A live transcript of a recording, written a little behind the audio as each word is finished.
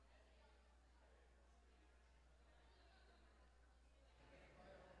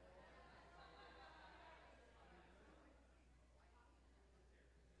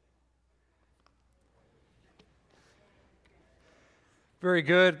Very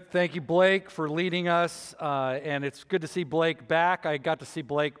good. Thank you, Blake, for leading us. And it's good to see Blake back. I got to see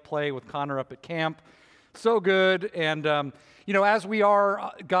Blake play with Connor up at camp. So good. And, as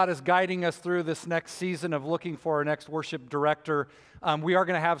God is guiding us through this next season of looking for our next worship director. We are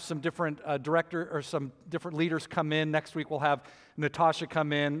going to have some different some different leaders come in. Next week we'll have Natasha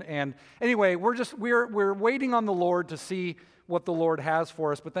come in. And anyway, we're waiting on the Lord to see what the Lord has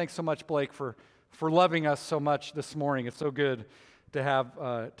for us. But thanks so much, Blake, for loving us so much this morning. It's so good to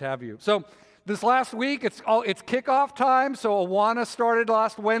have you. So this last week, it's kickoff time. So Awana started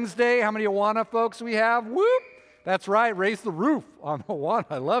last Wednesday. How many Awana folks we have? Whoop! That's right. Raise the roof on Awana.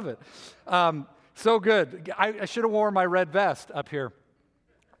 I love it. So good. I should have worn my red vest up here.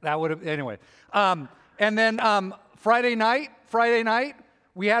 That would have anyway. And then Friday night,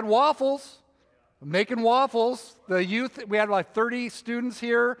 we had waffles. Making waffles. The youth, we had like 30 students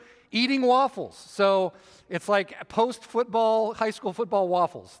here eating waffles. So it's like post-football, high school football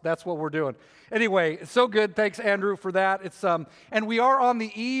waffles. That's what we're doing. Anyway, so good. Thanks, Andrew, for that. And we are on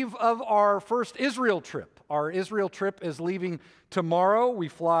the eve of our first Israel trip. Our Israel trip is leaving tomorrow. We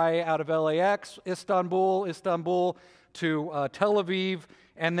fly out of LAX, Istanbul to Tel Aviv,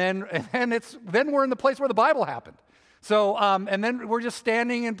 and then we're in the place where the Bible happened. So, and then we're just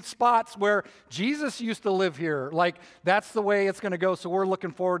standing in spots where Jesus used to live here. Like, that's the way it's going to go. So we're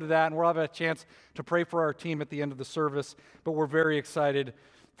looking forward to that, and we'll have a chance to pray for our team at the end of the service. But we're very excited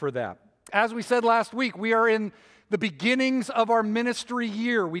for that. As we said last week, we are in the beginnings of our ministry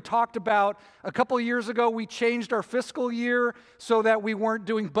year. We talked about a couple of years ago, we changed our fiscal year so that we weren't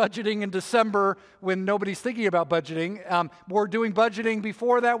doing budgeting in December when nobody's thinking about budgeting. We're doing budgeting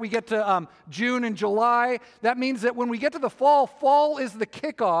before that. We get to June and July. That means that when we get to the fall is the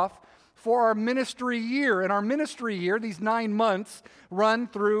kickoff for our ministry year. And our ministry year, these 9 months, run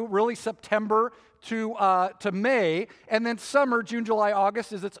through really September to May, and then summer, June, July,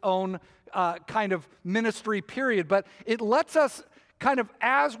 August, is its own kind of ministry period. But it lets us kind of,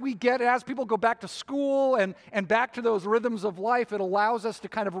 as people go back to school and back to those rhythms of life, it allows us to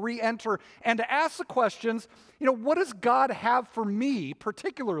kind of re-enter and to ask the questions, what does God have for me,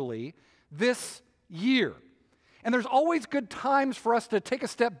 particularly this year? And there's always good times for us to take a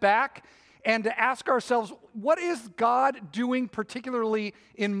step back and to ask ourselves, what is God doing particularly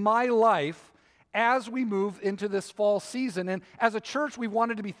in my life as we move into this fall season? And as a church, we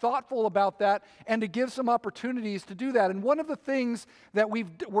wanted to be thoughtful about that and to give some opportunities to do that. And one of the things that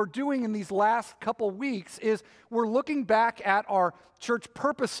we're doing in these last couple weeks is we're looking back at our church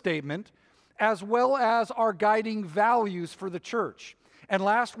purpose statement as well as our guiding values for the church. And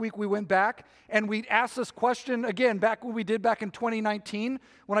last week we went back and we asked this question again, back what we did back in 2019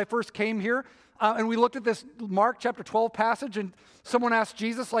 when I first came here. And we looked at this Mark chapter 12 passage, and someone asked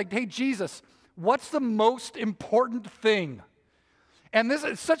Jesus, like, hey, Jesus, what's the most important thing? And this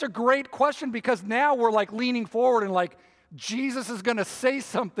is such a great question because now we're like leaning forward and like, Jesus is going to say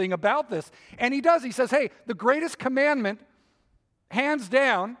something about this. And he does. He says, hey, the greatest commandment, hands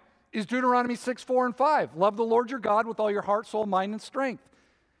down, is Deuteronomy 6, 4, and 5. Love the Lord your God with all your heart, soul, mind, and strength.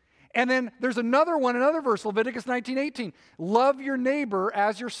 And then there's another verse, Leviticus 19:18. Love your neighbor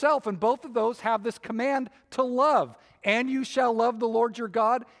as yourself. And both of those have this command to love. And you shall love the Lord your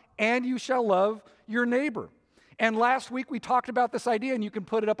God, and you shall love your neighbor. And last week we talked about this idea, and you can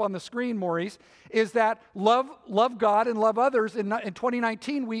put it up on the screen, Maurice, is that love God and love others. In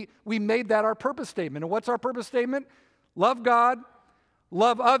 2019, we made that our purpose statement. And what's our purpose statement? Love God,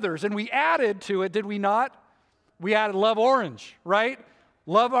 love others. And we added to it, did we not? We added love Orange, right?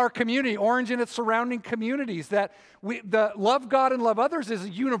 Love our community, Orange and its surrounding communities. That the love God and love others is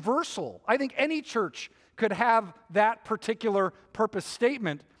universal. I think any church could have that particular purpose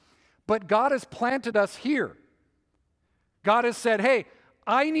statement. But God has planted us here. God has said, hey,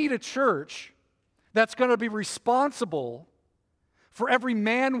 I need a church that's going to be responsible for every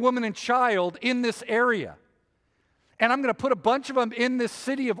man, woman, and child in this area. And I'm going to put a bunch of them in this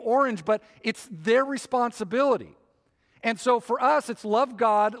city of Orange, but it's their responsibility. And so for us, it's love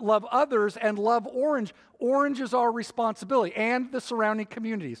God, love others, and love Orange. Orange is our responsibility and the surrounding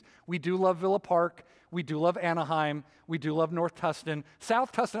communities. We do love Villa Park. We do love Anaheim. We do love North Tustin.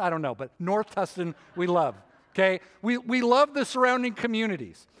 South Tustin, I don't know, but North Tustin we love, okay? We love the surrounding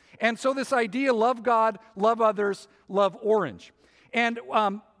communities. And so this idea, love God, love others, love Orange. And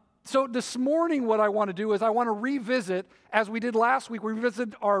so this morning what I want to do is I want to revisit, as we did last week, we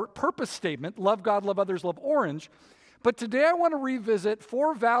revisited our purpose statement, love God, love others, love Orange. But today I want to revisit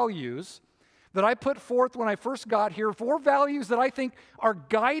 4 values that I put forth when I first got here, 4 values that I think are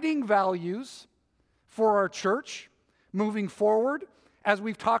guiding values for our church moving forward, as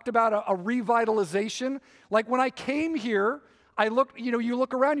we've talked about a revitalization. Like when I came here, I look, you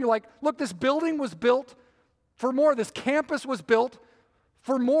look around, you're like, look, this building was built for more. This campus was built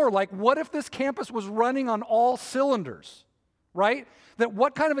for more. Like, what if this campus was running on all cylinders, right? That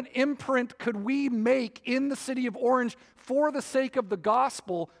what kind of an imprint could we make in the city of Orange for the sake of the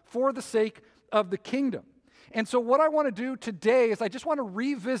gospel, for the sake of the kingdom? And so what I want to do today is I just want to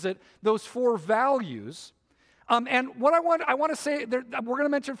revisit those 4 values. And what I want to say, we're going to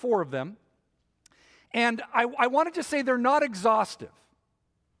mention 4 of them. And I want to just say they're not exhaustive.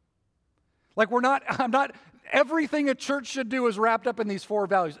 Like everything a church should do is wrapped up in these 4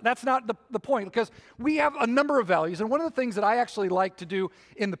 values. That's not the point, because we have a number of values. And one of the things that I actually like to do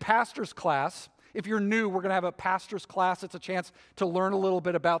in the pastor's class, if you're new, we're going to have a pastor's class. It's a chance to learn a little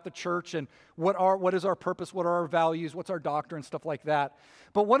bit about the church and what is our purpose, what are our values, what's our doctrine, stuff like that.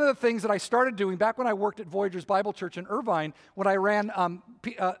 But one of the things that I started doing back when I worked at Voyagers Bible Church in Irvine, when I ran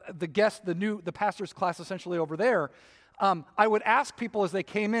the pastor's class essentially over there, I would ask people as they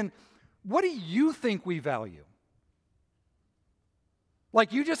came in, what do you think we value?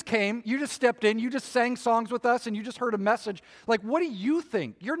 Like, you just came, you just stepped in, you just sang songs with us, and you just heard a message. Like, what do you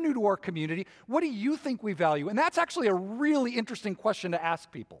think? You're new to our community. What do you think we value? And that's actually a really interesting question to ask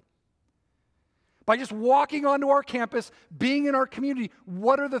people. By just walking onto our campus, being in our community,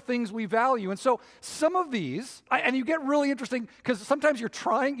 what are the things we value? And so some of these, and you get really interesting, because sometimes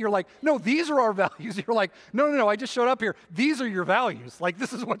you're like, no, these are our values. You're like, no, I just showed up here. These are your values. Like,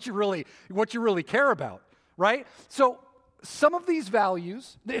 this is what you really care about, right? So some of these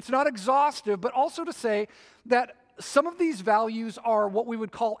values, it's not exhaustive, but also to say that some of these values are what we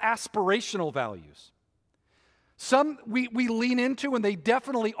would call aspirational values. Some we lean into, and they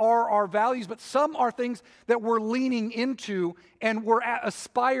definitely are our values, but some are things that we're leaning into and we're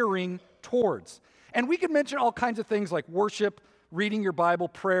aspiring towards. And we can mention all kinds of things like worship, reading your Bible,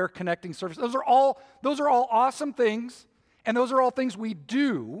 prayer, connecting service. Those are all awesome things, and those are all things we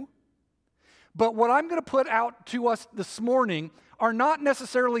do. But what I'm going to put out to us this morning are not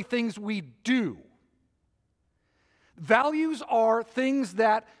necessarily things we do. Values are things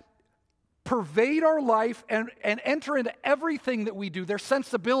that pervade our life and enter into everything that we do. They're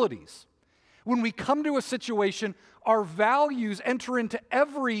sensibilities. When we come to a situation, our values enter into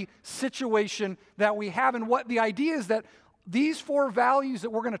every situation that we have. And what the idea is that these 4 values that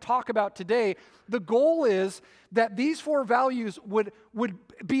we're going to talk about today, the goal is that these 4 values would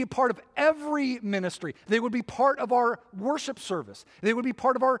be a part of every ministry. They would be part of our worship service. They would be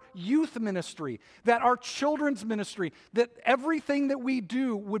part of our youth ministry, that our children's ministry, that everything that we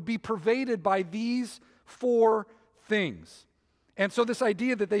do would be pervaded by these 4 things. And so this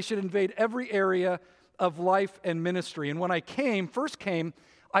idea that they should invade every area of life and ministry. And when I first came,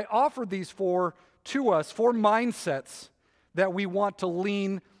 I offered these 4 to us, 4 mindsets that we want to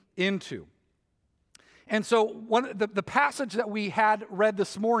lean into. And so the passage that we had read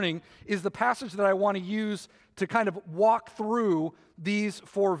this morning is the passage that I want to use to kind of walk through these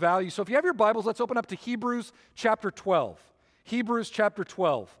 4 values. So if you have your Bibles, let's open up to Hebrews chapter 12. Hebrews chapter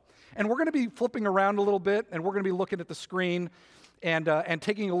 12. And we're going to be flipping around a little bit, and we're going to be looking at the screen and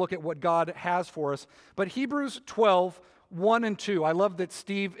taking a look at what God has for us. But Hebrews 12, 1 and 2. I love that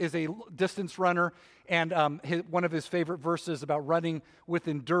Steve is a distance runner, and one of his favorite verses about running with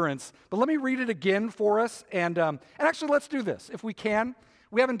endurance. But let me read it again for us, and actually let's do this if we can.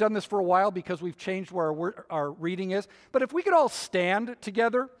 We haven't done this for a while because we've changed where our reading is. But if we could all stand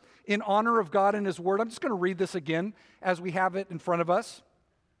together in honor of God and His Word, I'm just going to read this again as we have it in front of us.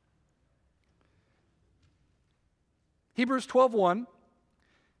 Hebrews 12:1.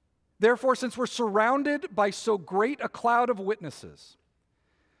 Therefore, since we're surrounded by so great a cloud of witnesses,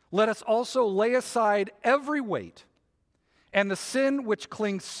 let us also lay aside every weight and the sin which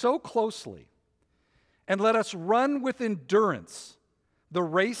clings so closely, and let us run with endurance the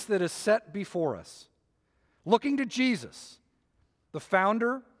race that is set before us, looking to Jesus, the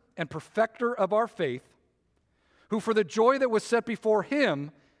founder and perfecter of our faith, who for the joy that was set before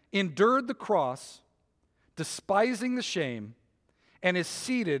Him endured the cross, despising the shame, and is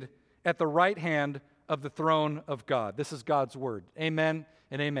seated at the right hand of the throne of God. This is God's word. Amen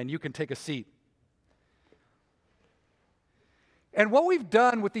and amen. You can take a seat. And what we've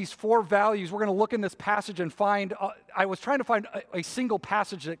done with these 4 values, we're going to look in this passage and find, I was trying to find a single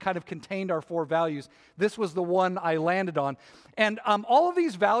passage that kind of contained our 4 values. This was the one I landed on. And all of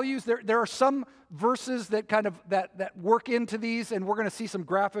these values, there are some verses that kind of, that work into these, and we're going to see some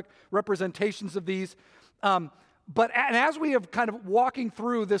graphic representations of these. But as we have kind of walking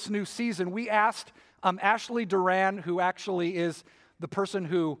through this new season, we asked Ashley Duran, who actually is the person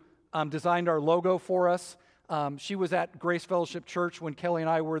who designed our logo for us. She was at Grace Fellowship Church when Kelly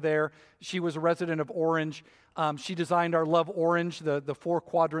and I were there. She was a resident of Orange. She designed our Love Orange, the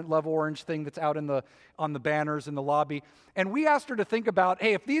 4-quadrant Love Orange thing that's out on the banners in the lobby. And we asked her to think about,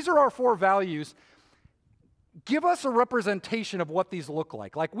 hey, if these are our 4 values, give us a representation of what these look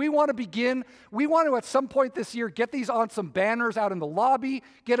like. Like we want to at some point this year get these on some banners out in the lobby,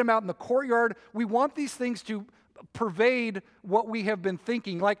 get them out in the courtyard. We want these things to pervade what we have been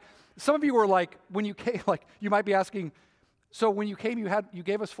thinking. Like some of you were like, when you came, like you might be asking, so when you came, you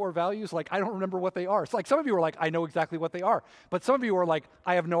gave us 4 values? Like, I don't remember what they are. It's like some of you were like, I know exactly what they are. But some of you were like,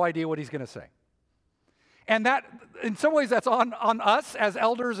 I have no idea what he's going to say. And that, in some ways, that's on us as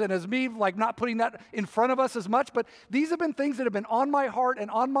elders and as me, like not putting that in front of us as much. But these have been things that have been on my heart and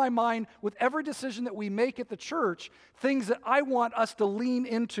on my mind with every decision that we make at the church, things that I want us to lean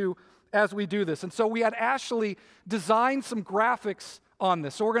into as we do this. And so we had Ashley design some graphics on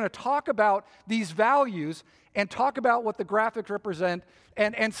this. So we're going to talk about these values and talk about what the graphics represent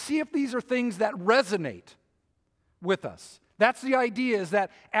and see if these are things that resonate with us. That's the idea, is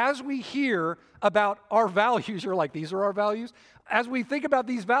that as we hear about our values, you're like, these are our values? As we think about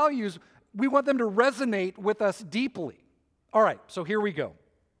these values, we want them to resonate with us deeply. All right, so here we go.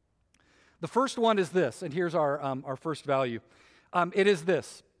 The first one is this, and here's our first value. It is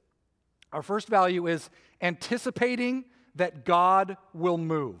this. Our first value is anticipating that God will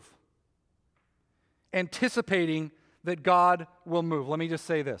move. Anticipating that God will move. Let me just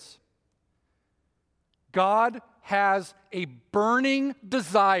say this. God has a burning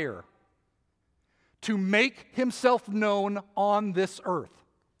desire to make himself known on this earth.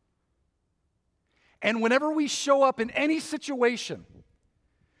 And whenever we show up in any situation,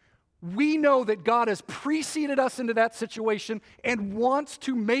 we know that God has preceded us into that situation and wants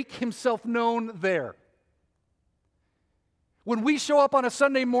to make himself known there. When we show up on a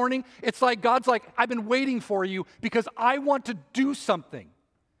Sunday morning, it's like God's like, I've been waiting for you because I want to do something.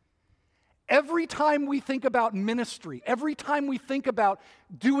 Every time we think about ministry, every time we think about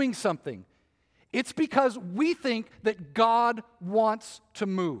doing something, it's because we think that God wants to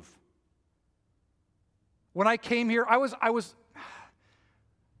move. When I came here,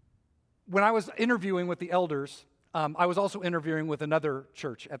 when I was interviewing with the elders, I was also interviewing with another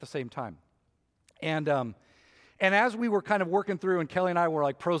church at the same time. And as we were kind of working through, and Kelly and I were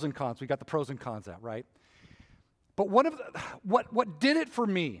like pros and cons, we got the pros and cons out, right? But what did it for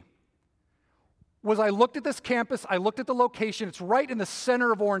me was I looked at this campus, I looked at the location. It's right in the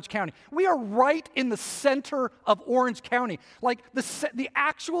center of Orange County. We are right in the center of Orange County. Like the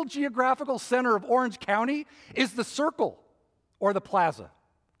actual geographical center of Orange County is the Circle or the Plaza.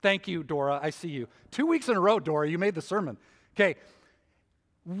 Thank you, Dora. I see you. 2 weeks in a row, Dora, you made the sermon. Okay.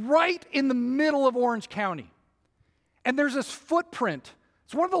 Right in the middle of Orange County. And there's this footprint.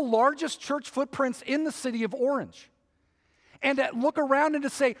 It's one of the largest church footprints in the city of Orange. And to look around and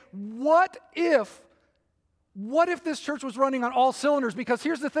to say, what if this church was running on all cylinders? Because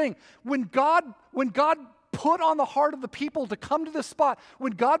here's the thing, when God put on the heart of the people to come to this spot,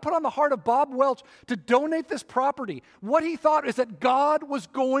 when God put on the heart of Bob Welch to donate this property, what he thought is that God was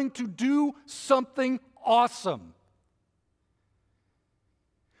going to do something awesome.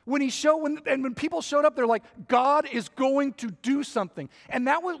 When people showed up, they're like, God is going to do something. And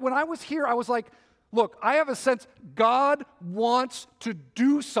that was, when I was here, I was like, look, I have a sense God wants to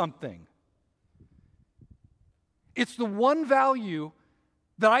do something. It's the one value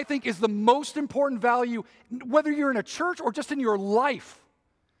that I think is the most important value, whether you're in a church or just in your life.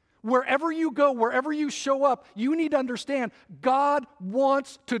 Wherever you go, wherever you show up, you need to understand God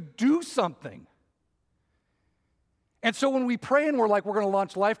wants to do something. And so when we pray and we're like, we're going to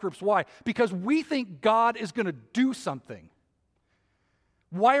launch life groups, why? Because we think God is going to do something.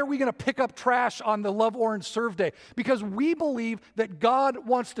 Why are we going to pick up trash on the Love Orange Serve Day? Because we believe that God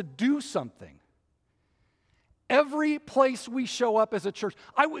wants to do something. Every place we show up as a church,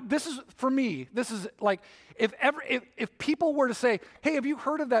 this is like, if people were to say, hey, have you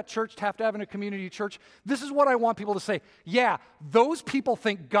heard of that church, Taft Avenue Community Church? This is what I want people to say. Yeah, those people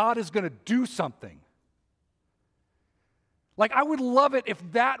think God is going to do something. Like, I would love it if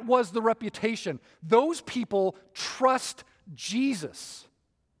that was the reputation. Those people trust Jesus.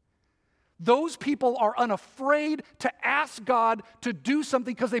 Those people are unafraid to ask God to do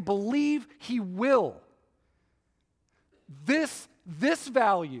something because they believe He will. This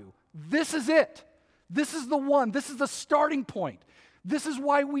value, this is it. This is the one. This is the starting point. This is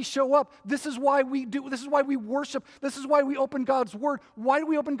why we show up. This is why we do. This is why we worship. This is why we open God's Word. Why do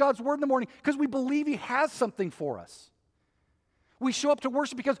we open God's Word in the morning? Because we believe He has something for us. We show up to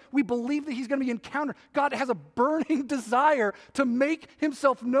worship because we believe that He's going to be encountered. God has a burning desire to make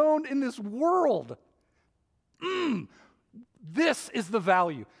Himself known in this world. This is the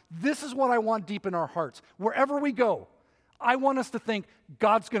value. This is what I want deep in our hearts. Wherever we go, I want us to think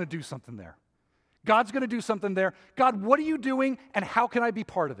God's going to do something there. God's going to do something there. God, what are you doing and how can I be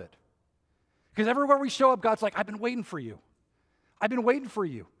part of it? Because everywhere we show up, God's like, I've been waiting for you. I've been waiting for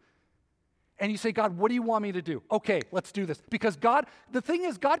you. And you say, God, what do you want me to do? Okay, let's do this. Because God, the thing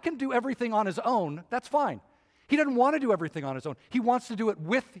is, God can do everything on his own. That's fine. He doesn't want to do everything on his own. He wants to do it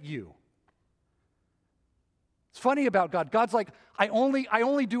with you. It's funny about God. God's like, I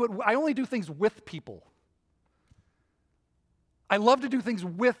only do things with people. I love to do things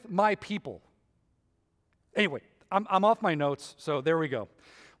with my people. Anyway, I'm off my notes, so there we go.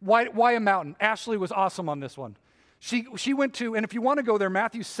 Why a mountain? Ashley was awesome on this one. She went to, and if you want to go there,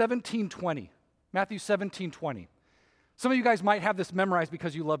 Matthew 17:20. Matthew 17:20. Some of you guys might have this memorized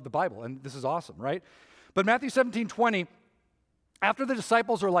because you love the Bible, and this is awesome, right? But Matthew 17:20, after the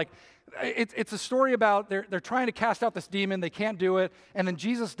disciples are like, it's a story about they're trying to cast out this demon, they can't do it, and then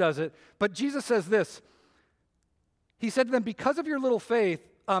Jesus does it. But Jesus says this. He said to them, because of your little faith,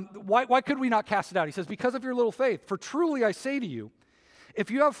 why could we not cast it out? He says, because of your little faith. For truly I say to you, if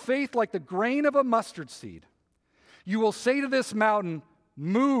you have faith like the grain of a mustard seed, you will say to this mountain,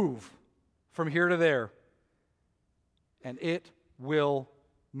 move from here to there, and it will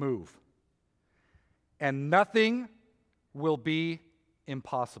move. And nothing will be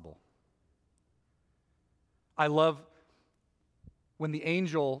impossible. I love when the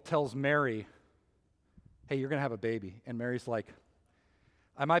angel tells Mary, hey, you're going to have a baby. And Mary's like,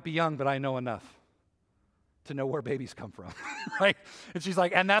 I might be young, but I know enough to know where babies come from, right? And she's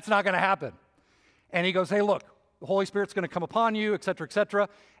like, and that's not going to happen. And he goes, hey, look, the Holy Spirit's going to come upon you, et cetera, et cetera.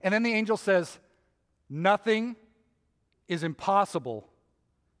 And then the angel says, nothing is impossible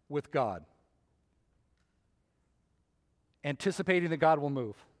with God. Anticipating that God will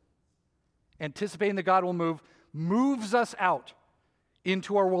move. Anticipating that God will move moves us out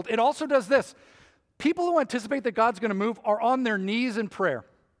into our world. It also does this. People who anticipate that God's going to move are on their knees in prayer.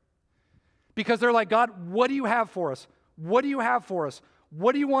 Because they're like, God, what do you have for us? What do you have for us?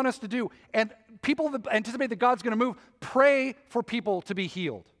 What do you want us to do? And people that anticipate that God's going to move pray for people to be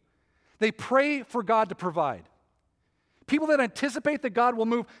healed. They pray for God to provide. People that anticipate that God will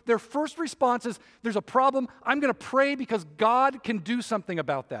move, their first response is, there's a problem. I'm going to pray because God can do something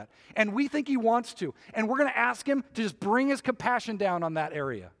about that. And we think he wants to. And we're going to ask him to just bring his compassion down on that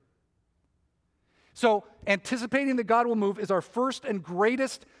area. So anticipating that God will move is our first and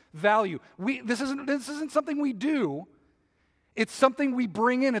greatest value. This isn't something we do. It's something we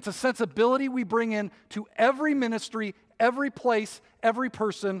bring in. It's a sensibility we bring in to every ministry, every place, every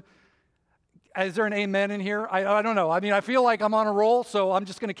person. Is there an amen in here? I don't know. I mean, I feel like I'm on a roll, so I'm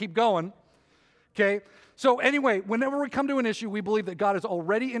just going to keep going. Okay? So anyway, whenever we come to an issue, we believe that God is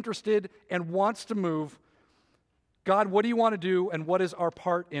already interested and wants to move. God, what do you want to do, and what is our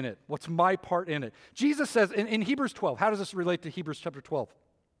part in it? What's my part in it? Jesus says in Hebrews 12, how does this relate to Hebrews chapter 12?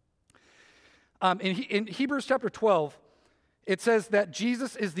 In Hebrews chapter 12, it says that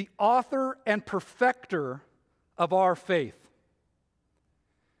Jesus is the author and perfecter of our faith.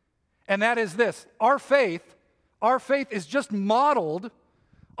 And that is this, our faith is just modeled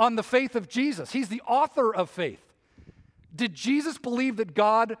on the faith of Jesus. He's the author of faith. Did Jesus believe that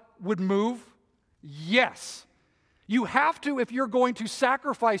God would move? Yes. You have to if you're going to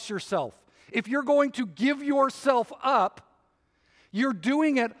sacrifice yourself. If you're going to give yourself up, you're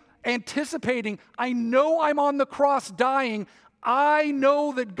doing it anticipating, I know I'm on the cross dying. I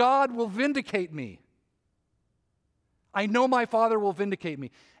know that God will vindicate me. I know my Father will vindicate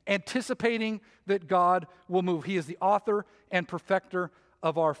me. Anticipating that God will move. He is the author and perfecter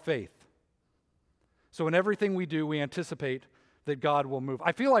of our faith. So in everything we do, we anticipate that God will move.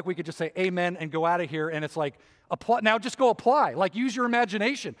 I feel like we could just say amen and go out of here, and it's like, now just go apply. Like, use your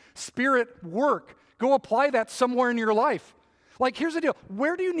imagination. Spirit work. Go apply that somewhere in your life. Like, here's the deal.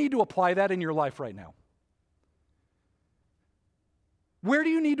 Where do you need to apply that in your life right now? Where do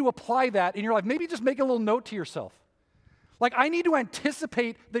you need to apply that in your life? Maybe just make a little note to yourself. Like, I need to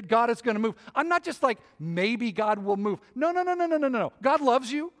anticipate that God is going to move. I'm not just like, maybe God will move. No. God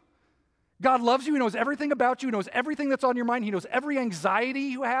loves you. God loves you. He knows everything about you. He knows everything that's on your mind. He knows every anxiety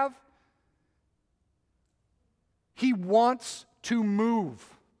you have. He wants to move.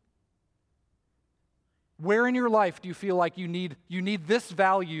 Where in your life do you feel like you need this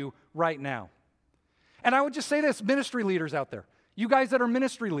value right now? And I would just say this, ministry leaders out there, you guys that are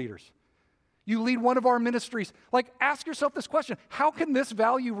ministry leaders, you lead one of our ministries, like, ask yourself this question: how can this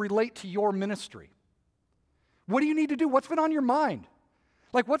value relate to your ministry? What do you need to do? What's been on your mind?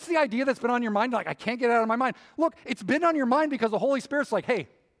 Like, what's the idea that's been on your mind? Like, I can't get it out of my mind. Look, it's been on your mind because the Holy Spirit's like, hey,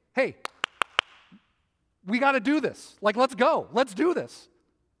 We got to do this. Like, let's go. Let's do this.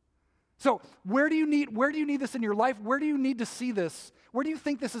 So where do you need this in your life? Where do you need to see this? Where do you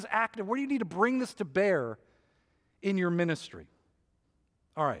think this is active? Where do you need to bring this to bear in your ministry?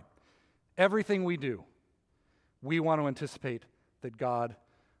 All right. Everything we do, we want to anticipate that God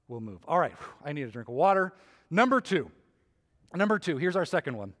will move. All right. I need a drink of water. Number two, here's our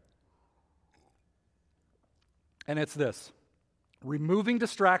second one. And it's this: removing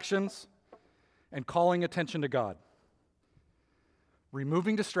distractions and calling attention to God.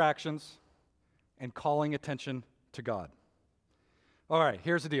 Removing distractions and calling attention to God. All right,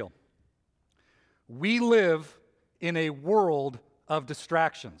 here's the deal. We live in a world of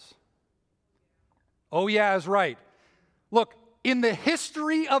distractions. Oh, yeah, is right. Look, in the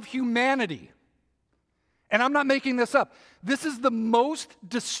history of humanity, and I'm not making this up, this is the most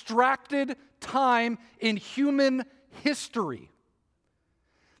distracted time in human history.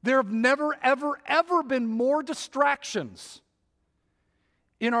 There have never, ever, ever been more distractions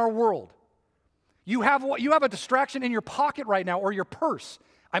in our world. You have a distraction in your pocket right now, or your purse.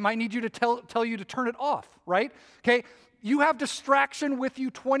 I might need you to tell you to turn it off, right? Okay? You have distraction with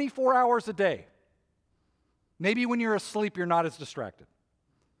you 24 hours a day. Maybe when you're asleep, you're not as distracted.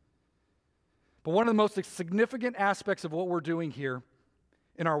 But one of the most significant aspects of what we're doing here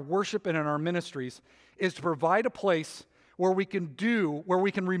in our worship and in our ministries is to provide a place where we can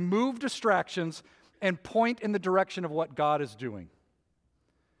remove distractions and point in the direction of what God is doing.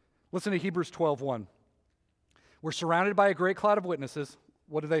 Listen to Hebrews 12:1. We're surrounded by a great cloud of witnesses.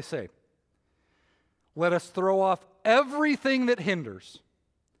 What do they say? Let us throw off everything that hinders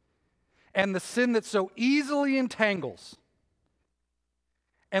and the sin that so easily entangles,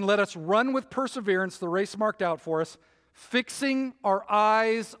 and let us run with perseverance the race marked out for us, fixing our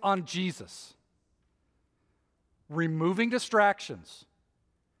eyes on Jesus. Removing distractions.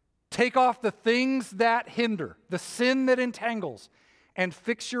 Take off the things that hinder, the sin that entangles, and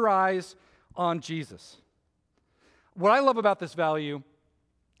fix your eyes on Jesus. What I love about this value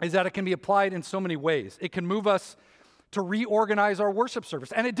is that it can be applied in so many ways. It can move us to reorganize our worship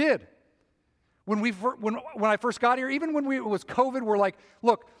service, and it did. When I first got here, even when it was COVID, we're like,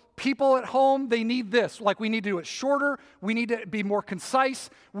 look, people at home, they need this. Like, we need to do it shorter. We need to be more concise.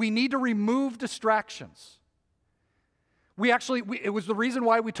 We need to remove distractions. It was the reason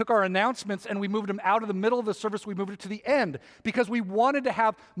why we took our announcements and we moved them out of the middle of the service. We moved it to the end because we wanted to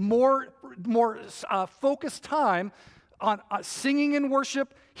have more focused time on singing in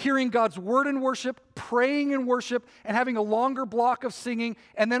worship, hearing God's word in worship, praying in worship, and having a longer block of singing,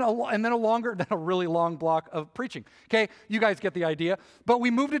 and then a really long block of preaching. Okay, you guys get the idea. But we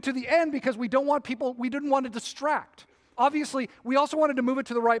moved it to the end because we didn't want to distract. Obviously, we also wanted to move it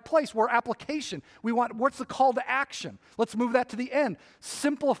to the right place where application. What's the call to action? Let's move that to the end.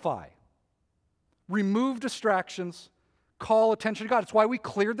 Simplify. Remove distractions. Call attention to God. It's why we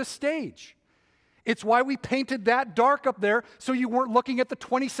cleared the stage. It's why we painted that dark up there so you weren't looking at the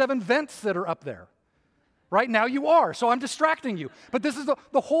 27 vents that are up there. Right now you are, so I'm distracting you. But this is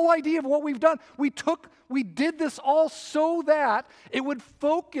the whole idea of what we've done. We did this all so that it would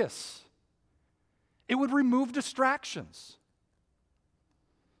focus. It would remove distractions.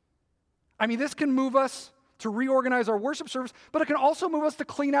 I mean, this can move us to reorganize our worship service, but it can also move us to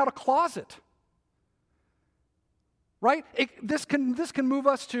clean out a closet. Right? This can move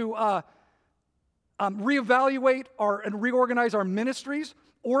us to reevaluate and reorganize our ministries,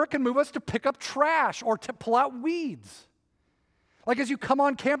 or it can move us to pick up trash or to pull out weeds. Like, as you come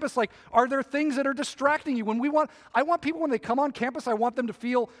on campus, like, are there things that are distracting you? I want people, when they come on campus, I want them to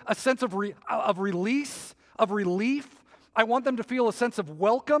feel a sense of release, of relief. I want them to feel a sense of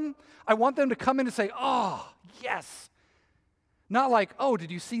welcome. I want them to come in and say, oh, yes. Not like, oh, did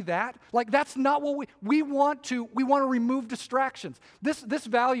you see that? Like, that's not what we want to remove distractions. This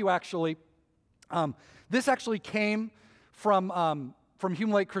value actually, this actually came from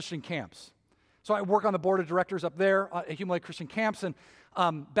Hume Lake Christian Camps. So I work on the board of directors up there at Hume Lake Christian Camps, and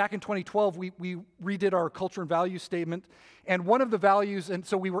back in 2012, we redid our culture and values statement, and one of the values, and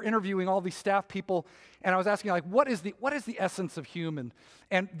so we were interviewing all these staff people, and I was asking, like, what is the essence of Hume?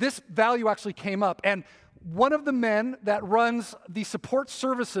 And this value actually came up, and one of the men that runs the support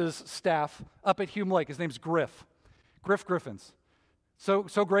services staff up at Hume Lake, his name's Griff Griffins. So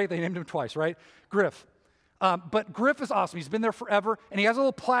great, they named him twice, right? Griff. But Griff is awesome. He's been there forever, and he has a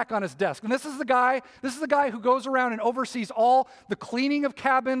little plaque on his desk. And this is the guy who goes around and oversees all the cleaning of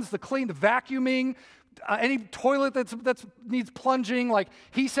cabins, the vacuuming, any toilet that needs plunging. Like,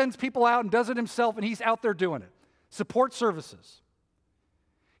 he sends people out and does it himself, and he's out there doing it. Support services.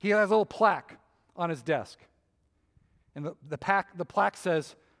 He has a little plaque on his desk, and the plaque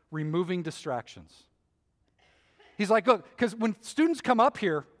says, "Removing distractions." He's like, look, because when students come up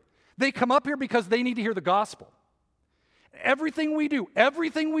here, they come up here because they need to hear the gospel. Everything we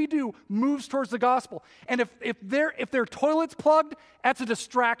do moves towards the gospel. And if their toilet's plugged, that's a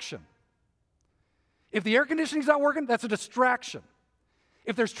distraction. If the air conditioning's not working, that's a distraction.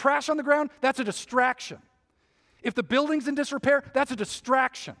 If there's trash on the ground, that's a distraction. If the building's in disrepair, that's a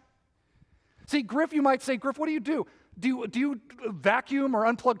distraction. See, Griff, you might say, Griff, what do you do? Do you vacuum or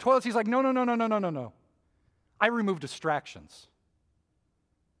unplug toilets? He's like, no. I remove distractions.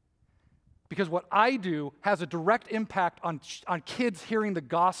 Because what I do has a direct impact on kids hearing the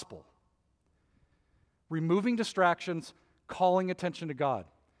gospel. Removing distractions, calling attention to God.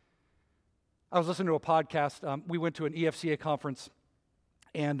 I was listening to a podcast. We went to an EFCA conference,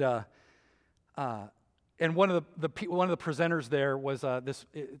 and one of the presenters there was it's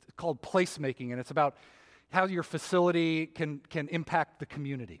called placemaking, and it's about how your facility can impact the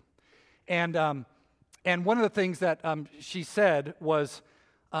community. And one of the things that she said was,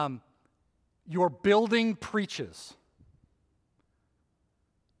 your building preaches.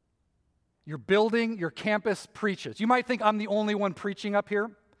 Your campus preaches. You might think I'm the only one preaching up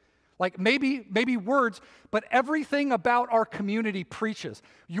here. Like maybe words, but everything about our community preaches.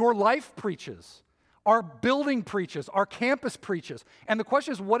 Your life preaches. Our building preaches. Our campus preaches. And the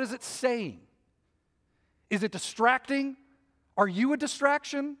question is, what is it saying? Is it distracting? Are you a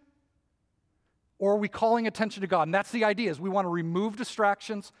distraction? Or are we calling attention to God? And that's the idea, is we want to remove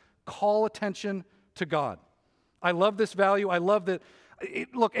distractions, call attention to God. I love this value. I love that.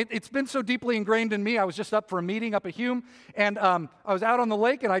 It's been so deeply ingrained in me. I was just up for a meeting up at Hume, and I was out on the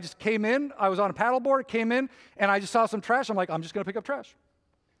lake, and I just came in. I was on a paddleboard, came in, and I just saw some trash. I'm like, I'm just going to pick up trash.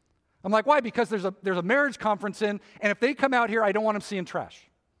 I'm like, why? Because there's a marriage conference in, and if they come out here, I don't want them seeing trash.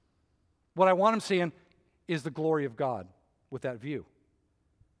 What I want them seeing is the glory of God with that view.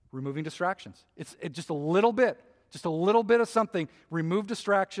 Removing distractions. It's just a little bit of something. Remove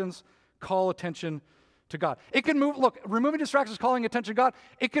distractions, call attention to God. It can move, removing distractions, calling attention to God,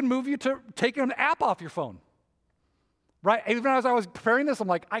 it can move you to taking an app off your phone. Right? Even as I was preparing this, I'm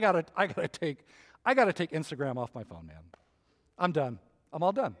like, I gotta take Instagram off my phone, man. I'm done. I'm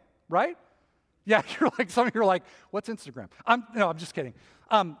all done. Right? Yeah, some of you are like, what's Instagram? I'm just kidding.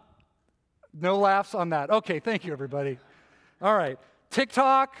 No laughs on that. Okay, thank you, everybody. All right.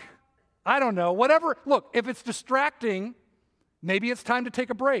 TikTok, I don't know, whatever. Look, if it's distracting, maybe it's time to take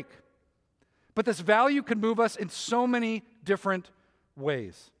a break. But this value can move us in so many different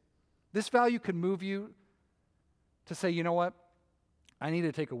ways. This value can move you to say, you know what? I need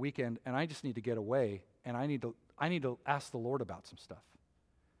to take a weekend, and I just need to get away, and I need to ask the Lord about some stuff.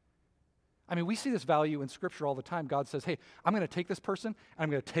 I mean, we see this value in Scripture all the time. God says, hey, I'm going to take this person, and I'm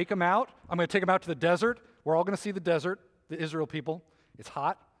going to take them out. I'm going to take them out to the desert. We're all going to see the desert, the Israel people. It's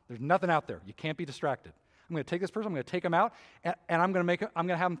hot. There's nothing out there. You can't be distracted. I'm going to take this person, I'm going to take them out, and I'm going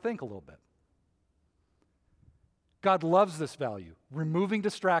to have them think a little bit. God loves this value, removing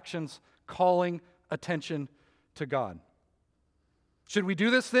distractions, calling attention to God. Should we do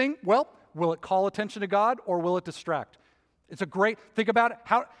this thing? Well, will it call attention to God or will it distract? Think about it.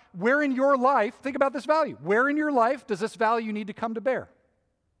 Where in your life, think about this value. Where in your life does this value need to come to bear?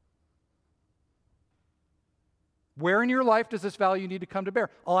 Where in your life does this value need to come to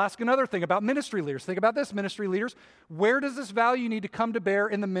bear? I'll ask another thing about ministry leaders. Think about this, ministry leaders. Where does this value need to come to bear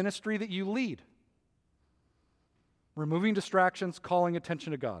in the ministry that you lead? Removing distractions, calling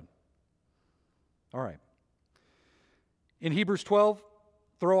attention to God. All right. In Hebrews 12,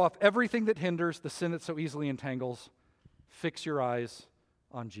 throw off everything that hinders, the sin that so easily entangles. Fix your eyes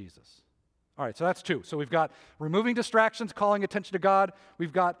on Jesus. All right, so that's two. So we've got removing distractions, calling attention to God.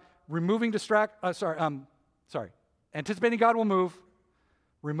 We've got anticipating God will move,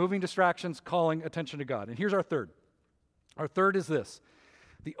 removing distractions, calling attention to God. And here's our third. Our third is this: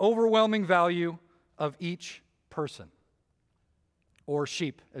 the overwhelming value of each person, or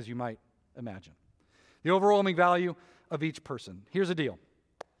sheep, as you might imagine. The overwhelming value of each person. Here's the deal.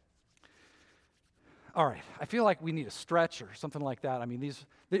 All right, I feel like we need a stretch or something like that. I mean,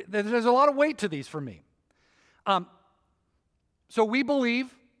 there's a lot of weight to these for me. So we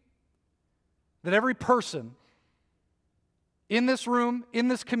believe that every person in this room, in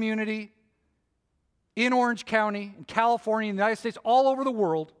this community, in Orange County, in California, in the United States, all over the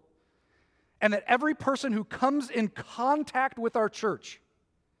world, and that every person who comes in contact with our church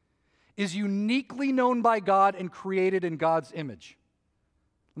is uniquely known by God and created in God's image.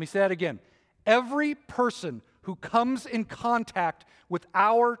 Let me say that again. Every person who comes in contact with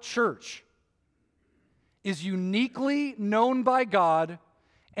our church is uniquely known by God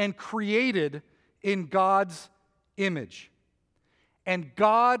and created in God's image. And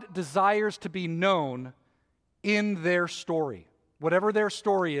God desires to be known in their story. Whatever their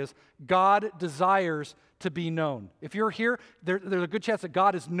story is, God desires to be known. If you're here, there's a good chance that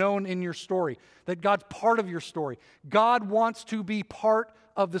God is known in your story, that God's part of your story. God wants to be part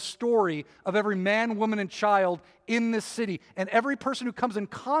of the story of every man, woman, and child in this city. And every person who comes in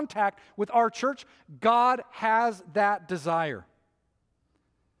contact with our church, God has that desire.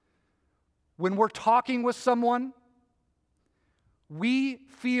 When we're talking with someone, we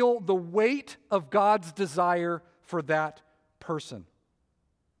feel the weight of God's desire for that person.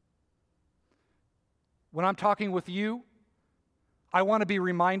 When I'm talking with you, I want to be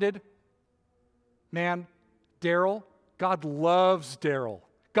reminded, man, Daryl, God loves Daryl.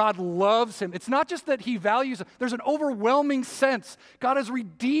 God loves him. It's not just that he values him. There's an overwhelming sense. God has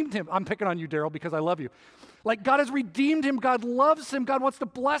redeemed him. I'm picking on you, Daryl, because I love you. Like, God has redeemed him. God loves him. God wants to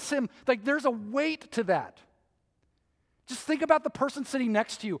bless him. Like, there's a weight to that. Just think about the person sitting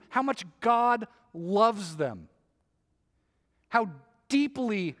next to you, how much God loves them, how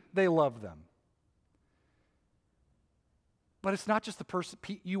deeply they love them. But it's not just the person,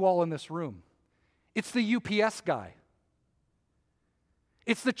 you all in this room. It's the UPS guy.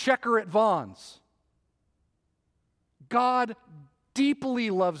 It's the checker at Vons. God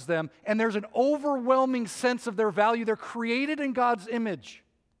deeply loves them, and there's an overwhelming sense of their value. They're created in God's image.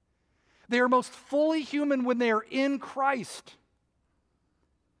 They are most fully human when they are in Christ.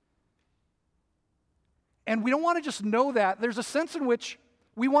 And we don't want to just know that. There's a sense in which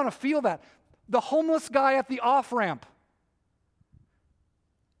we want to feel that. The homeless guy at the off-ramp,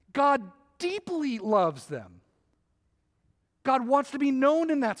 God deeply loves them. God wants to be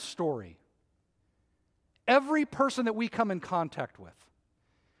known in that story. Every person that we come in contact with,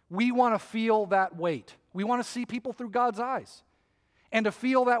 we want to feel that weight. We want to see people through God's eyes and to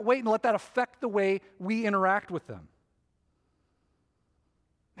feel that weight and let that affect the way we interact with them.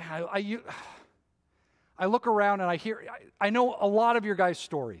 I look around and I know a lot of your guys'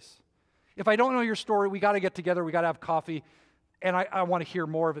 stories. If I don't know your story, we got to get together, we got to have coffee, and I want to hear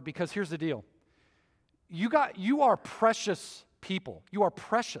more of it, because here's the deal. You are precious people. You are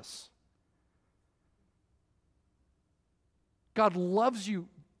precious. God loves you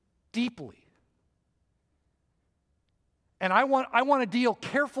deeply. And I want to deal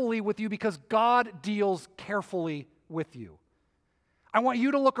carefully with you because God deals carefully with you. I want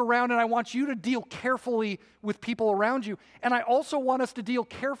you to look around and I want you to deal carefully with people around you. And I also want us to deal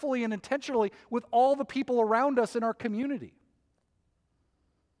carefully and intentionally with all the people around us in our community.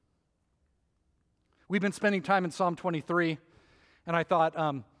 We've been spending time in Psalm 23, and I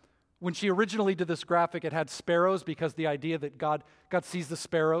thought when she originally did this graphic, it had sparrows because the idea that God sees the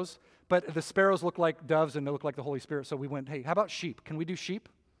sparrows, but the sparrows look like doves and they look like the Holy Spirit, so we went, hey, how about sheep? Can we do sheep?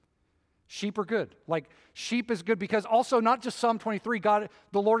 Sheep are good. Like, sheep is good because also not just Psalm 23, God,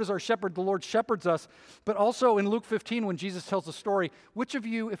 the Lord is our shepherd, the Lord shepherds us, but also in Luke 15 when Jesus tells the story, which of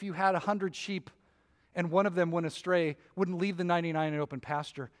you, if you had 100 sheep and one of them went astray, wouldn't leave the 99 in open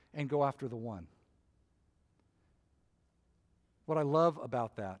pasture and go after the one? What I love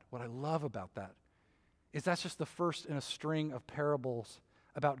about that is that's just the first in a string of parables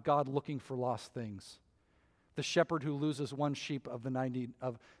about God looking for lost things. The shepherd who loses one sheep of the 90,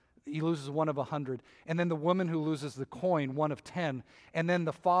 he loses one of 100. And then the woman who loses the coin, one of 10. And then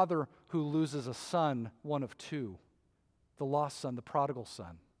the father who loses a son, one of 2. The lost son, the prodigal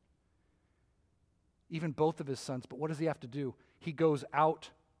son. Even both of his sons, but what does he have to do? He goes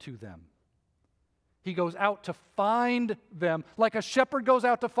out to them. He goes out to find them. Like a shepherd goes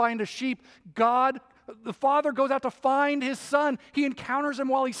out to find a sheep, God, the Father, goes out to find his son. He encounters him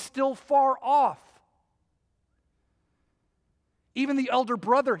while he's still far off. Even the elder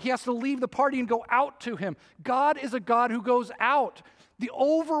brother, he has to leave the party and go out to him. God is a God who goes out. The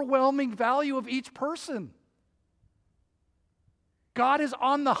overwhelming value of each person. God is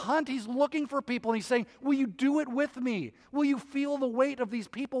on the hunt. He's looking for people, and he's saying, will you do it with me? Will you feel the weight of these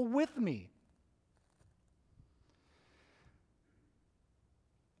people with me?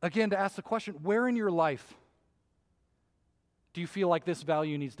 Again, to ask the question, where in your life do you feel like this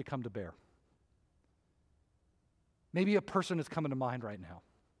value needs to come to bear? Maybe a person is coming to mind right now.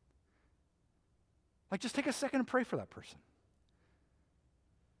 Like, just take a second and pray for that person.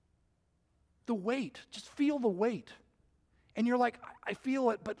 The weight, just feel the weight. And you're like, I feel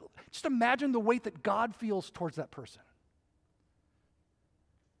it, but just imagine the weight that God feels towards that person.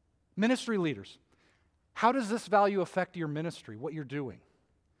 Ministry leaders, how does this value affect your ministry, what you're doing?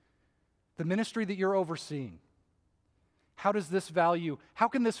 The ministry that you're overseeing. How can this value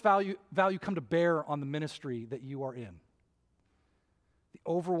come to bear on the ministry that you are in? The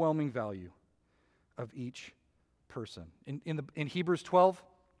overwhelming value of each person. In Hebrews 12,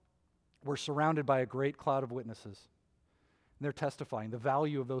 we're surrounded by a great cloud of witnesses. And they're testifying the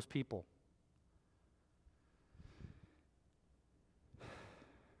value of those people.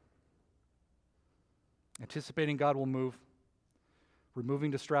 Anticipating God will move,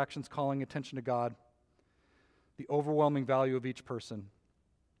 removing distractions, calling attention to God, the overwhelming value of each person.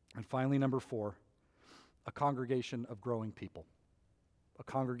 And finally, number 4, a congregation of growing people. A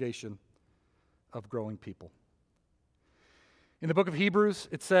congregation of growing people. In the book of Hebrews,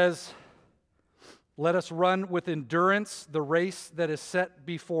 it says, "Let us run with endurance the race that is set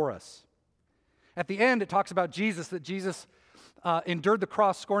before us." At the end, it talks about Jesus, that Jesus endured the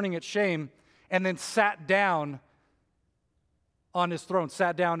cross, scorning its shame, and then sat down on his throne,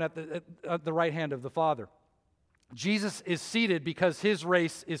 sat down at the right hand of the Father. Jesus is seated because his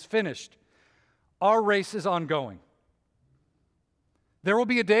race is finished. Our race is ongoing. There will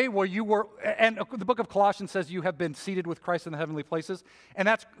be a day where you were, and the book of Colossians says you have been seated with Christ in the heavenly places, and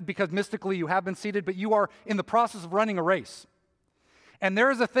that's because mystically you have been seated, but you are in the process of running a race. And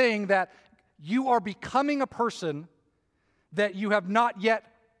there is a thing that you are becoming a person that you have not yet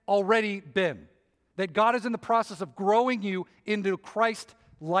already been, that God is in the process of growing you into Christ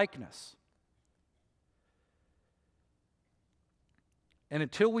likeness. And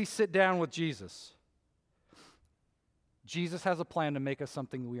until we sit down with Jesus, Jesus has a plan to make us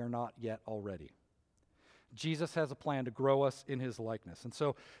something we are not yet already. Jesus has a plan to grow us in his likeness. And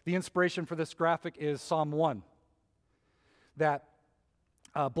so the inspiration for this graphic is Psalm 1, that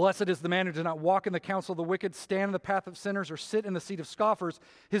blessed is the man who does not walk in the counsel of the wicked, stand in the path of sinners, or sit in the seat of scoffers.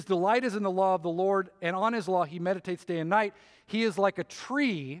 His delight is in the law of the Lord, and on his law he meditates day and night. He is like a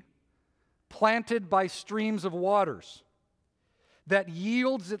tree planted by streams of waters that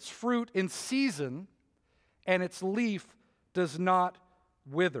yields its fruit in season, and its leaf does not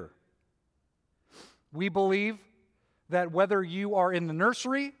wither. We believe that whether you are in the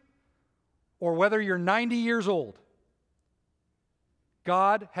nursery or whether you're 90 years old,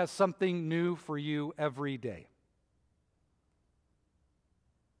 God has something new for you every day.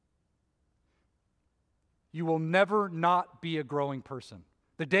 You will never not be a growing person.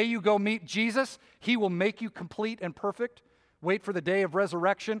 The day you go meet Jesus, he will make you complete and perfect. Wait for the day of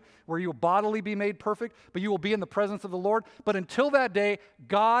resurrection where you will bodily be made perfect, but you will be in the presence of the Lord. But until that day,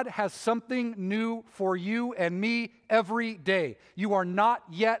 God has something new for you and me every day. You are not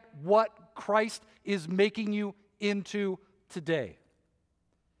yet what Christ is making you into today.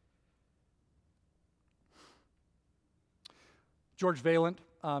 George Vaillant,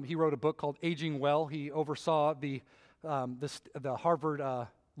 he wrote a book called Aging Well. He oversaw the Harvard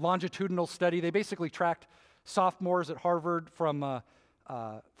longitudinal study. They basically tracked sophomores at Harvard from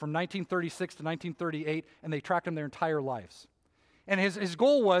 1936 to 1938, and they tracked them their entire lives. And his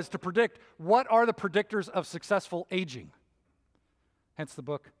goal was to predict what are the predictors of successful aging. Hence the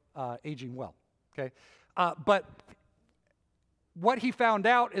book, Aging Well. Okay, but what he found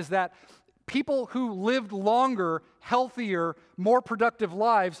out is that people who lived longer, healthier, more productive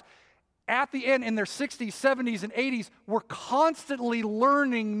lives, at the end in their 60s, 70s, and 80s, were constantly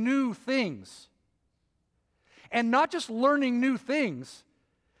learning new things. And not just learning new things,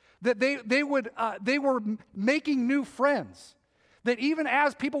 that they were making new friends. That even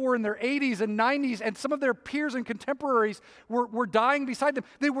as people were in their 80s and 90s and some of their peers and contemporaries were dying beside them,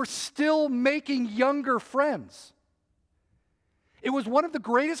 they were still making younger friends. It was one of the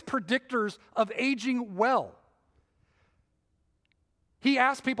greatest predictors of aging well. He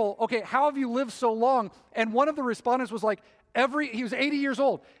asked people, okay, how have you lived so long? And one of the respondents was like, he was 80 years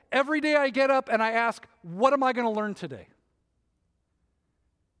old. Every day I get up and I ask, what am I going to learn today?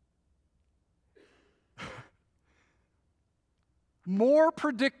 More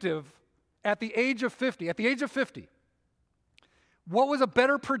predictive at the age of 50. At the age of 50, what was a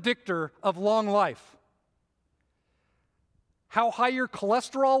better predictor of long life? How high your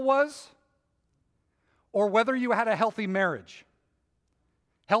cholesterol was, or whether you had a healthy marriage?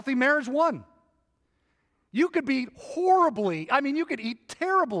 Healthy marriage won. You could be you could eat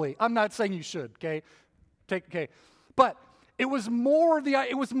terribly. I'm not saying you should, okay? But it was more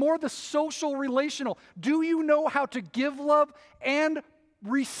the social relational. Do you know how to give love and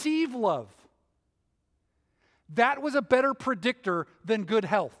receive love? That was a better predictor than good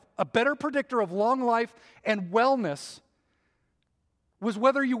health. A better predictor of long life and wellness was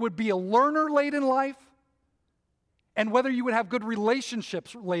whether you would be a learner late in life and whether you would have good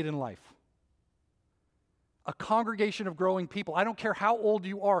relationships late in life. A congregation of growing people. I don't care how old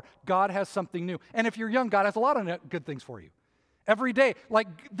you are, God has something new. And if you're young, God has a lot of good things for you. Every day.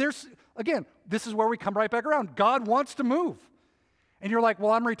 This is where we come right back around. God wants to move. And you're like,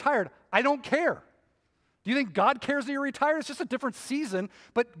 well, I'm retired. I don't care. Do you think God cares that you're retired? It's just a different season,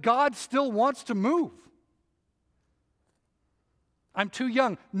 but God still wants to move. I'm too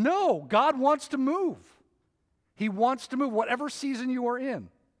young. No, God wants to move. He wants to move whatever season you are in.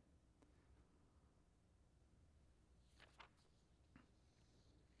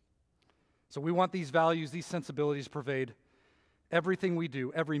 So we want these values, these sensibilities to pervade everything we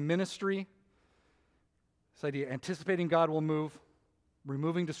do, every ministry. This idea, anticipating God will move,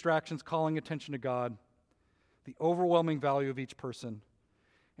 removing distractions, calling attention to God, the overwhelming value of each person,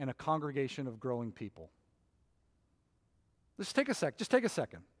 and a congregation of growing people. Just take a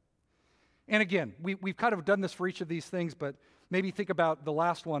second. And again, we've kind of done this for each of these things, but maybe think about the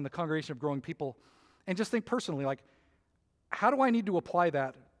last one, the congregation of growing people, and just think personally, like, how do I need to apply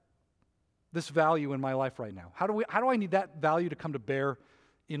this value in my life right now? How do I need that value to come to bear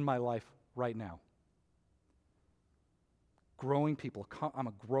in my life right now? Growing people. I'm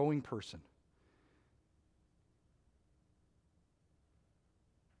a growing person.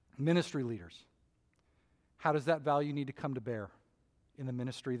 Ministry leaders. How does that value need to come to bear in the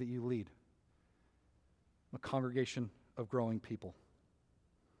ministry that you lead? A congregation of growing people.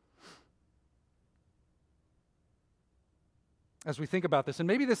 As we think about this, and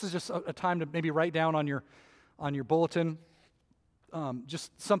maybe this is just a time to maybe write down on your bulletin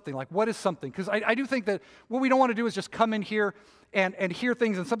just something, like what is something? Because I do think that what we don't want to do is just come in here and hear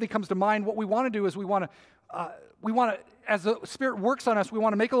things and something comes to mind. What we want to do is we want to, as the Spirit works on us, we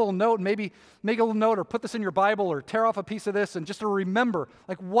want to make a little note, and maybe make a little note or put this in your Bible or tear off a piece of this and just to remember,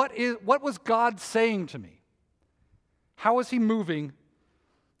 like what was God saying to me? How is He moving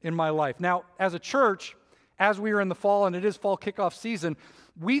in my life? Now, as a church, as we are in the fall, and it is fall kickoff season,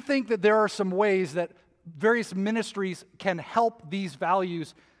 we think that there are some ways that various ministries can help these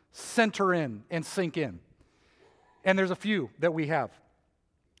values center in and sink in. And there's a few that we have.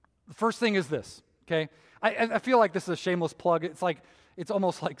 The first thing is this, okay? I feel like this is a shameless plug. It's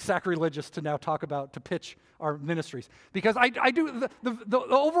almost like sacrilegious to now to pitch our ministries. Because I do, the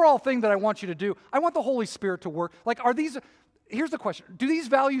overall thing that I want you to do, I want the Holy Spirit to work. Like, here's the question, do these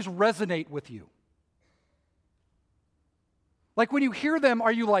values resonate with you? Like, when you hear them,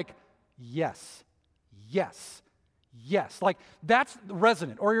 are you like, yes, yes, yes? Like, that's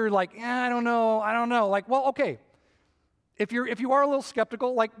resonant. Or you're like, I don't know. Like, well, okay. If you are a little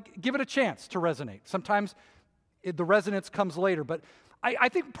skeptical, like, give it a chance to resonate. Sometimes the resonance comes later. But I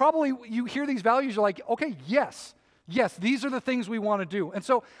think probably you hear these values, you're like, okay, yes, these are the things we want to do. And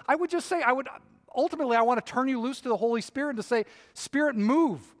so I would just say, ultimately, I want to turn you loose to the Holy Spirit to say, Spirit,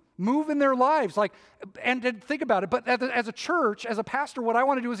 move in their lives, and to think about it. But as a church, as a pastor, what I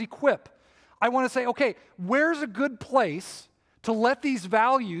want to do is equip. I want to say, okay, where's a good place to let these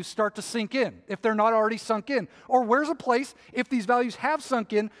values start to sink in, if they're not already sunk in? Or where's a place, if these values have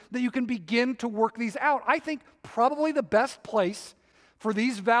sunk in, that you can begin to work these out? I think probably the best place for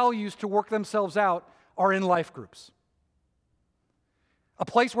these values to work themselves out are in life groups. A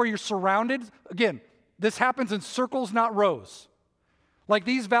place where you're surrounded. Again, this happens in circles, not rows. Like,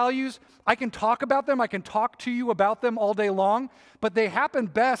 these values, I can talk about them, I can talk to you about them all day long, but they happen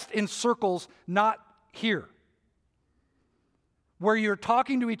best in circles, not here. Where you're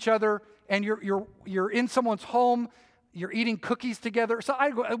talking to each other and you're in someone's home, you're eating cookies together,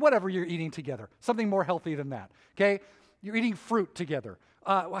 whatever you're eating together, something more healthy than that, okay? You're eating fruit together.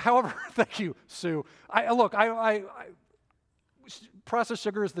 However, thank you, Sue. Processed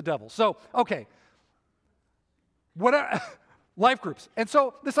sugar is the devil. So, okay. Life groups. And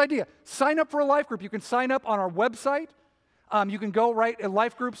so this idea, sign up for a life group. You can sign up on our website. You can go right at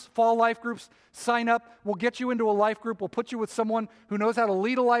life groups, fall life groups, sign up. We'll get you into a life group. We'll put you with someone who knows how to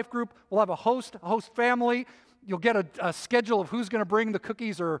lead a life group. We'll have a host family. You'll get a schedule of who's going to bring the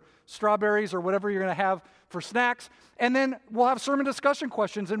cookies or strawberries or whatever you're going to have for snacks. And then we'll have sermon discussion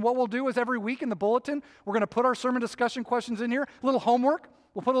questions. And what we'll do is every week in the bulletin, we're going to put our sermon discussion questions in here, a little homework.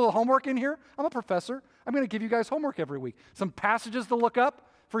 We'll put a little homework in here. I'm a professor. I'm going to give you guys homework every week. Some passages to look up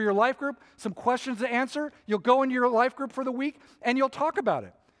for your life group, some questions to answer. You'll go into your life group for the week, and you'll talk about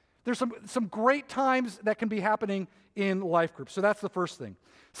it. There's some great times that can be happening in life groups. So that's the first thing.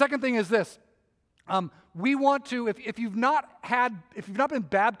 Second thing is this. We want to, if you've not been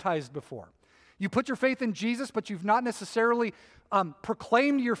baptized before, you put your faith in Jesus, but you've not necessarily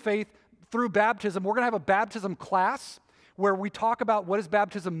proclaimed your faith through baptism, we're going to have a baptism class where we talk about what does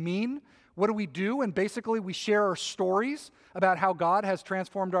baptism mean, what do we do, and basically we share our stories about how God has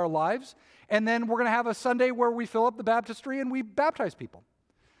transformed our lives. And then we're going to have a Sunday where we fill up the baptistry and we baptize people.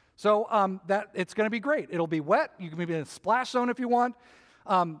 So that it's going to be great. It'll be wet. You can be in a splash zone if you want.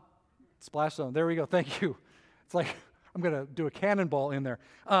 Splash zone. There we go. Thank you. It's like, I'm going to do a cannonball in there.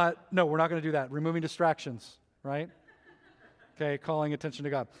 No, we're not going to do that. Removing distractions, right? Okay, calling attention to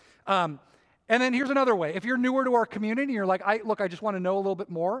God. And then here's another way. If you're newer to our community and you're like, I just want to know a little bit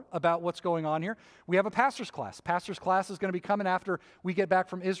more about what's going on here, we have a pastor's class. Pastor's class is going to be coming after we get back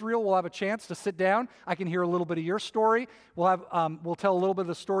from Israel. We'll have a chance to sit down. I can hear a little bit of your story. We'll tell a little bit of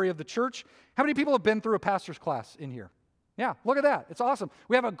the story of the church. How many people have been through a pastor's class in here? Yeah, look at that. It's awesome.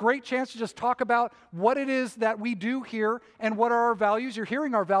 We have a great chance to just talk about what it is that we do here and what are our values. You're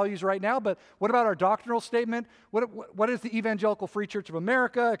hearing our values right now, but what about our doctrinal statement? What is the Evangelical Free Church of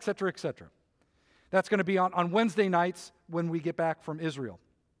America, et cetera, et cetera? That's going to be on Wednesday nights when we get back from Israel.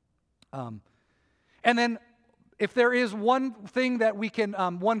 And then if there is one thing that we can,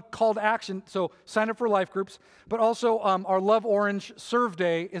 one call to action, so sign up for life groups, but also our Love Orange Serve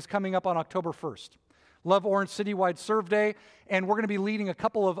Day is coming up on October 1st. Love Orange Citywide Serve Day, and we're going to be leading a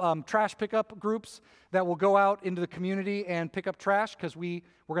couple of trash pickup groups that will go out into the community and pick up trash because we're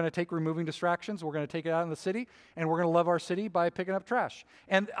going to take removing distractions. We're going to take it out in the city, and we're going to love our city by picking up trash.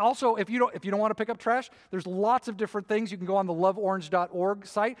 And also, if you don't want to pick up trash, there's lots of different things. You can go on the loveorange.org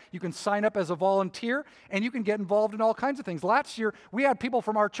site. You can sign up as a volunteer, and you can get involved in all kinds of things. Last year, we had people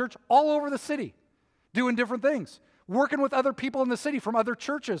from our church all over the city doing different things. Working with other people in the city from other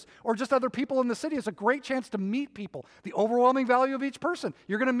churches or just other people in the city is a great chance to meet people. The overwhelming value of each person,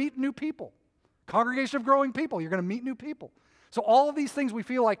 you're going to meet new people. Congregation of growing people, you're going to meet new people. So all of these things we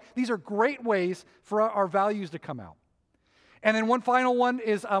feel like these are great ways for our values to come out. And then one final one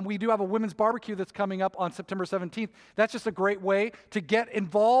is we do have a women's barbecue that's coming up on September 17th. That's just a great way to get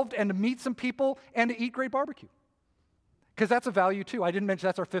involved and to meet some people and to eat great barbecue. Because that's a value too. I didn't mention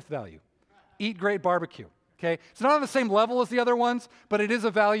that's our fifth value. Eat great barbecue. Okay, it's not on the same level as the other ones, but it is a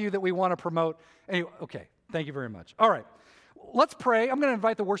value that we want to promote. Anyway, okay, thank you very much. All right, let's pray. I'm going to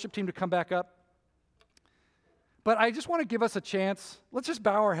invite the worship team to come back up. But I just want to give us a chance. Let's just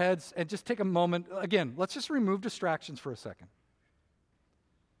bow our heads and just take a moment. Again, let's just remove distractions for a second.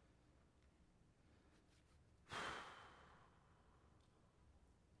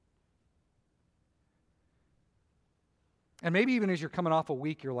 And maybe even as you're coming off a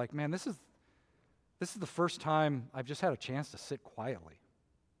week, you're like, man, this is the first time I've just had a chance to sit quietly.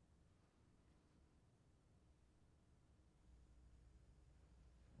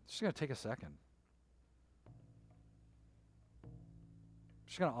 Just going to take a second.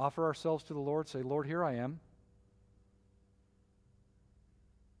 Just going to offer ourselves to the Lord, say, Lord, here I am.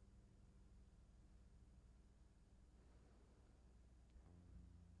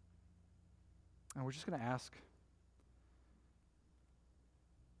 And we're just going to ask,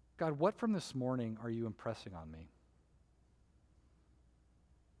 God, what from this morning are you impressing on me?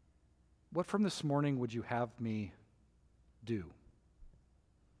 What from this morning would you have me do?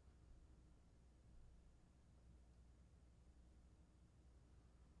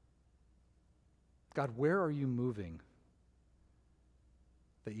 God, where are you moving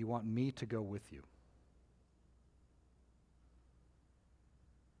that you want me to go with you?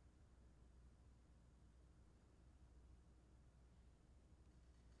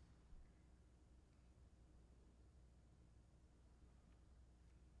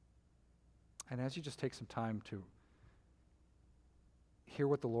 And as you just take some time to hear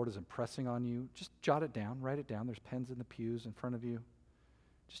what the Lord is impressing on you, just jot it down, write it down. There's pens in the pews in front of you.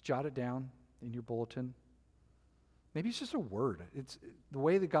 Just jot it down in your bulletin. Maybe it's just a word. It's the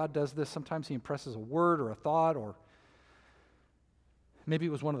way that God does this. Sometimes he impresses a word or a thought, or maybe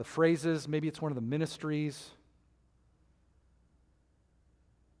it was one of the phrases, maybe it's one of the ministries.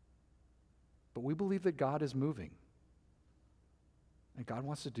 But we believe that God is moving, and God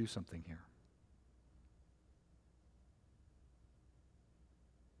wants to do something here.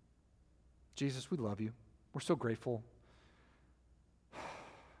 Jesus, we love you. We're so grateful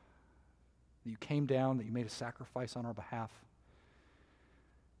that you came down, that you made a sacrifice on our behalf,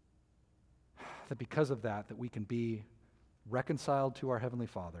 that because of that we can be reconciled to our Heavenly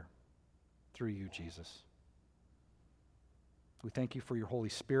Father through you, Jesus. We thank you for your Holy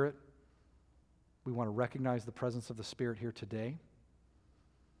Spirit. We want to recognize the presence of the Spirit here today,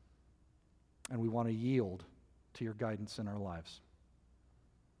 and we want to yield to your guidance in our lives.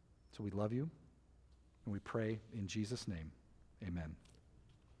 So we love you, and we pray in Jesus' name. Amen.